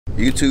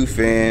YouTube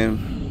fam,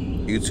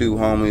 YouTube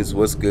homies,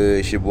 what's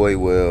good? It's your boy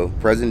Will.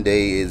 Present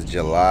day is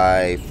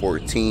July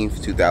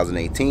 14th,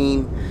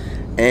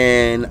 2018,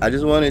 and I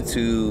just wanted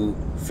to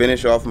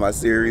finish off my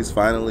series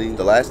finally.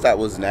 The last stop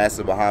was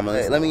Nassau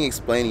Bahamas. Let me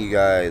explain to you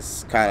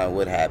guys kind of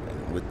what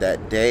happened with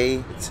that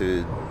day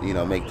to, you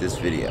know, make this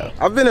video.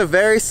 I've been a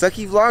very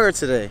sucky vlogger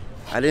today.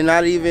 I did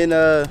not even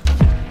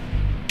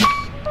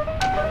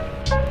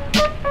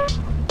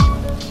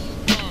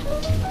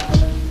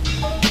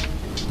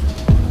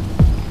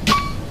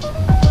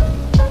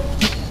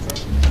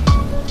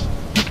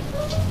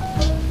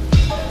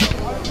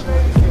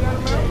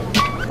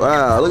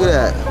wow, look at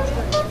that.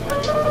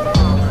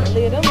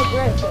 Them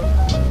aggressive.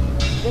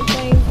 Them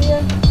things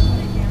here.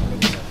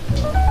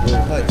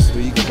 Little huts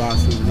where you can buy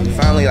souvenirs.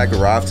 Finally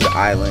arrived to the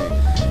island.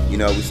 You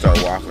know, we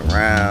start walking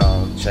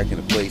around, checking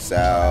the place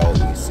out.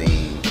 We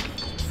seen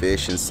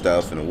fish and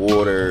stuff in the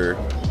water.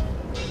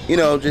 You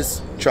know,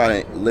 just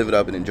trying to live it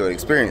up and enjoy the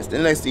experience.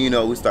 Then the next thing you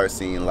know, we start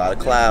seeing a lot of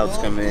clouds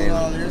come in.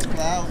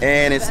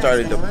 And it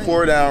started to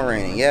pour down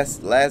raining.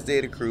 Yes, last day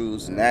of the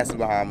cruise, Nassau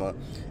Bahamas.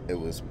 It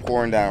was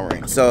pouring down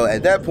rain. So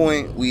at that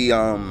point, we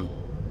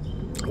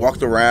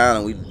walked around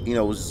and we, you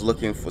know, was just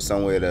looking for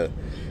somewhere to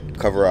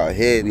cover our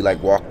head. We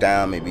walked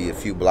down maybe a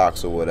few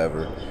blocks or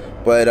whatever.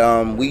 But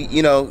we,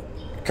 you know,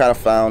 kind of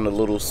found a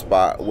little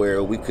spot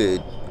where we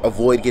could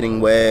avoid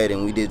getting wet,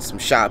 and we did some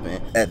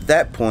shopping. At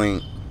that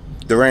point,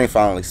 the rain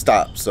finally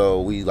stopped. So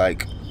we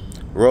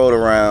rode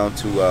around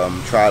to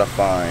try to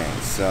find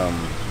some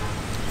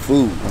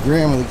food. My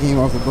grandmother came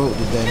off the boat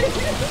today,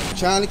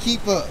 trying to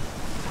keep up.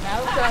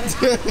 I'm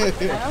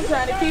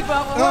trying to keep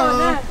up with her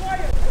now.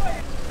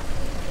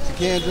 She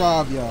can't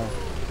drive, y'all.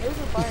 There's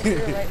a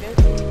bicycle right there.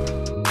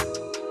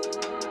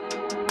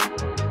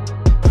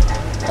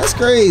 That's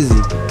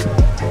crazy.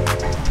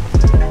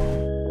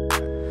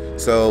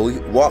 So we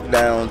walked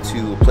down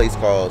to a place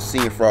called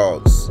Senior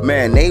Frogs.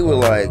 Man, they were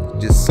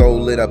just so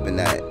lit up in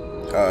that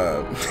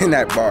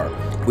bar.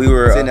 We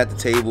were sitting at the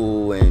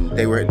table and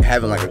they were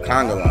having a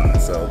conga line.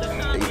 So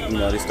you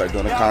know, they started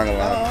doing the conga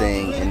line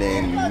thing, and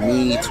then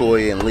me,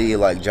 Toya, and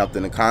Leah jumped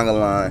in the conga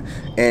line.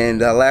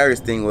 And the hilarious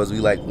thing was we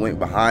went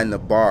behind the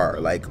bar,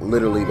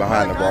 literally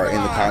behind the bar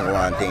in the conga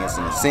line,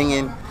 dancing and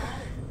singing.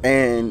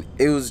 And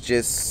it was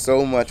just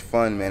so much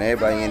fun, man.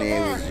 Everybody in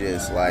there was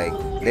just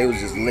they was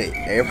just lit.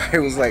 Everybody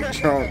was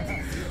drunk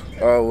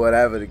or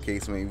whatever the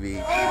case may be.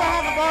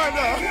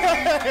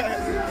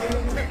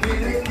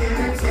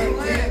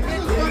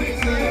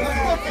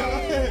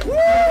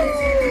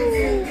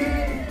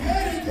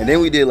 And then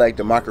we did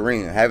the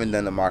Macarena. I haven't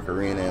done the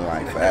Macarena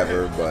in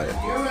forever, but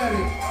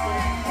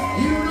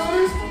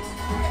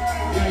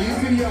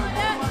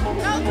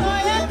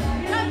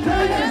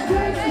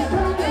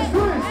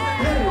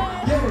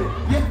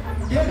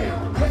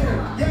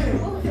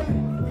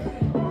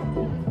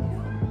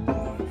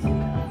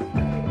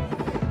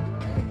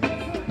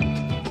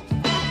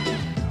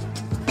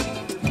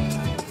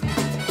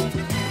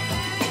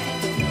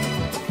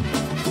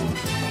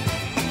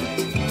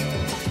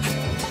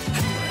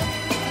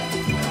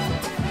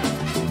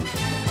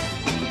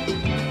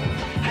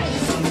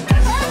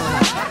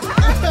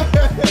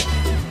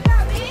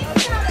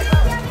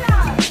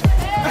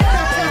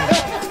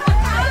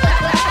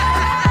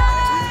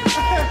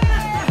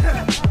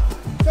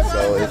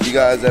if you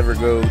guys ever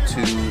go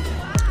to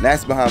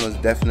Nassau Bahamas,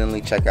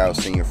 definitely check out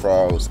Senior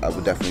Frogs. I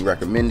would definitely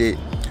recommend it.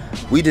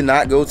 We did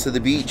not go to the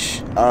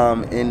beach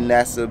in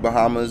Nassau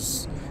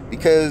Bahamas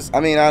because, I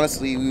mean,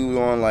 honestly, we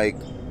were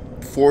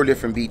on 4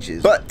 different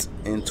beaches. But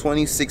in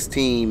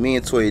 2016, me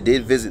and Toya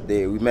did visit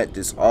there. We met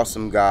this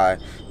awesome guy.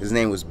 His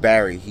name was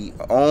Barry. He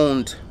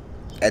owned,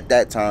 at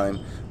that time,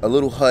 a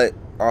little hut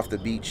off the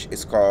beach.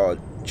 It's called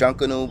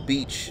Junkanoo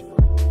Beach.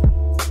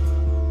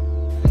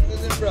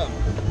 Where's it from?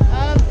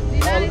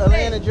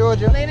 Atlanta,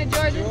 Georgia. Atlanta,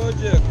 Georgia.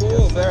 Georgia, cool.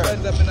 Yes, sir. My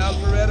friends up in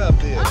Alpharetta up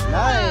there. Oh,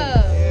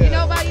 Nice. You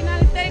know about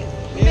United States?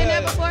 You been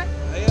there before?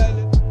 Yeah.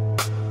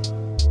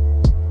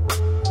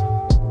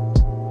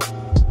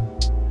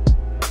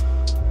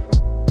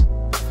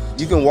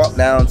 You can walk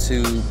down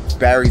to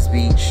Barry's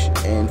Beach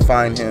and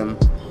find him.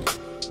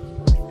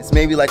 It's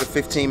maybe a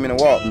 15-minute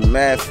walk.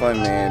 Mad fun,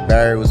 man.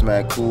 Barry was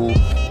mad cool.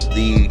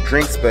 The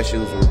drink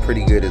specials were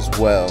pretty good as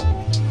well.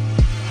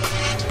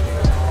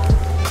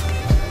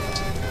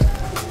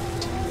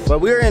 But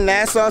we were in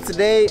Nassau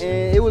today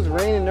and it was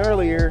raining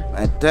earlier.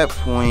 At that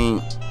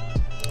point,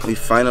 we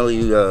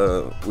finally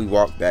we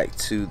walked back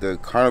to the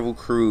Carnival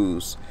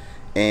cruise,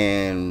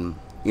 and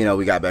you know,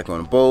 we got back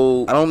on the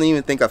boat. I don't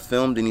even think I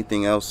filmed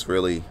anything else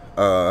really.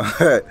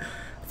 I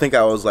think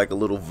I was a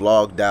little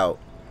vlogged out.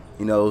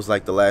 You know, it was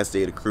the last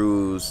day of the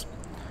cruise,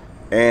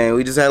 and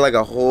we just had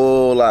a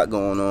whole lot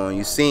going on.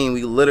 You seen,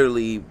 we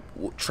literally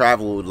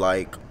traveled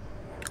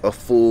a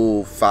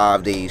full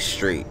 5 days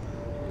straight.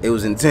 It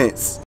was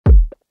intense.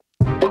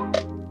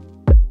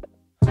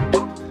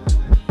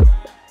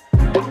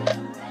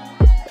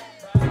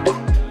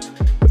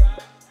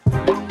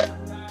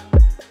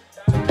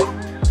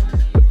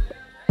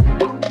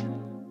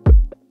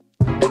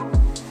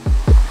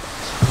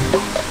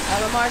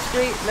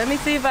 Street. Let me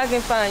see if I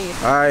can find you.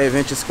 All right,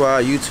 Adventure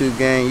Squad, YouTube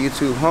gang,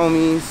 YouTube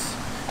homies.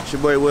 It's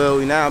your boy Will.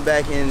 We now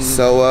back in.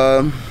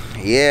 So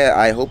yeah,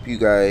 I hope you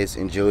guys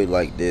enjoyed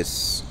like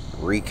this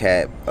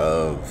recap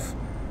of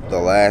the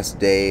last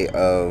day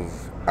of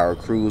our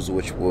cruise,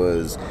 which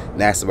was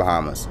Nassau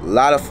Bahamas. A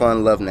lot of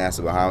fun. Love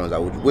Nassau Bahamas. I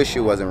would wish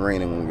it wasn't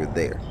raining when we were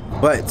there.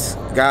 But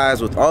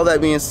guys, with all that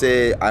being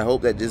said, I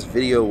hope that this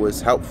video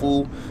was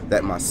helpful,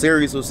 that my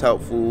series was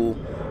helpful,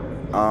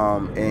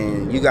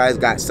 and you guys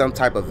got some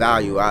type of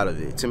value out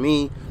of it. To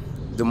me,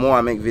 the more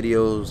I make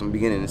videos, I'm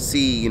beginning to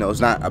see, you know, it's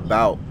not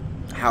about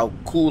how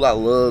cool I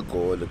look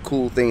or the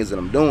cool things that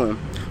I'm doing,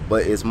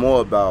 but it's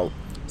more about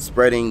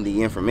spreading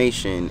the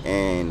information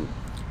and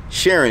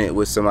sharing it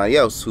with somebody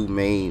else who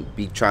may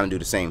be trying to do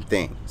the same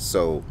thing.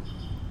 So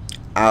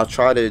I'll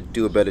try to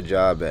do a better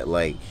job at,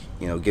 like,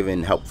 you know,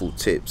 giving helpful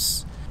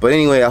tips. But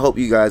anyway, I hope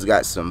you guys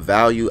got some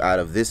value out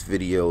of this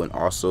video and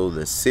also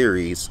the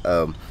series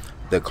of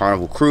the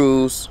Carnival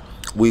cruise.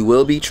 We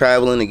will be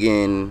traveling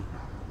again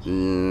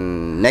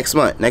next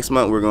month. Next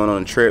month we're going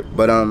on a trip,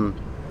 but I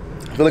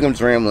feel like I'm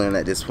just rambling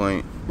at this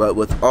point. But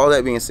with all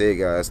that being said,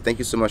 guys, thank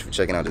you so much for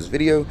checking out this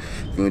video.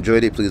 If you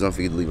enjoyed it, please don't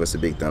forget to leave us a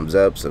big thumbs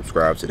up,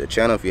 subscribe to the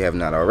channel if you have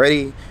not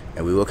already,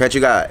 and we will catch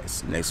you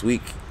guys next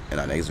week in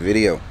our next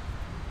video.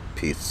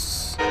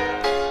 Peace.